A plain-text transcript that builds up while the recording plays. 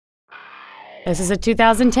This is a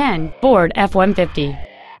 2010 Ford F-150.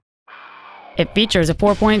 It features a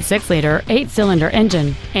 4.6-liter 8-cylinder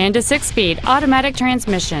engine and a 6-speed automatic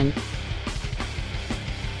transmission.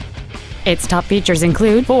 Its top features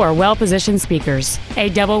include 4 well-positioned speakers, a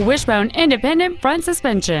double wishbone independent front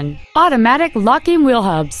suspension, automatic locking wheel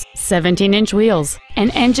hubs, 17-inch wheels,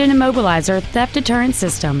 an engine immobilizer theft deterrent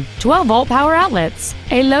system, 12-volt power outlets,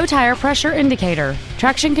 a low tire pressure indicator,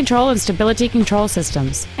 traction control and stability control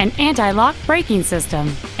systems, an anti-lock braking system,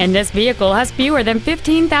 and this vehicle has fewer than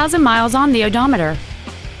 15,000 miles on the odometer.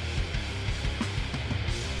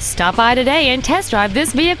 Stop by today and test drive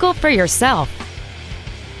this vehicle for yourself.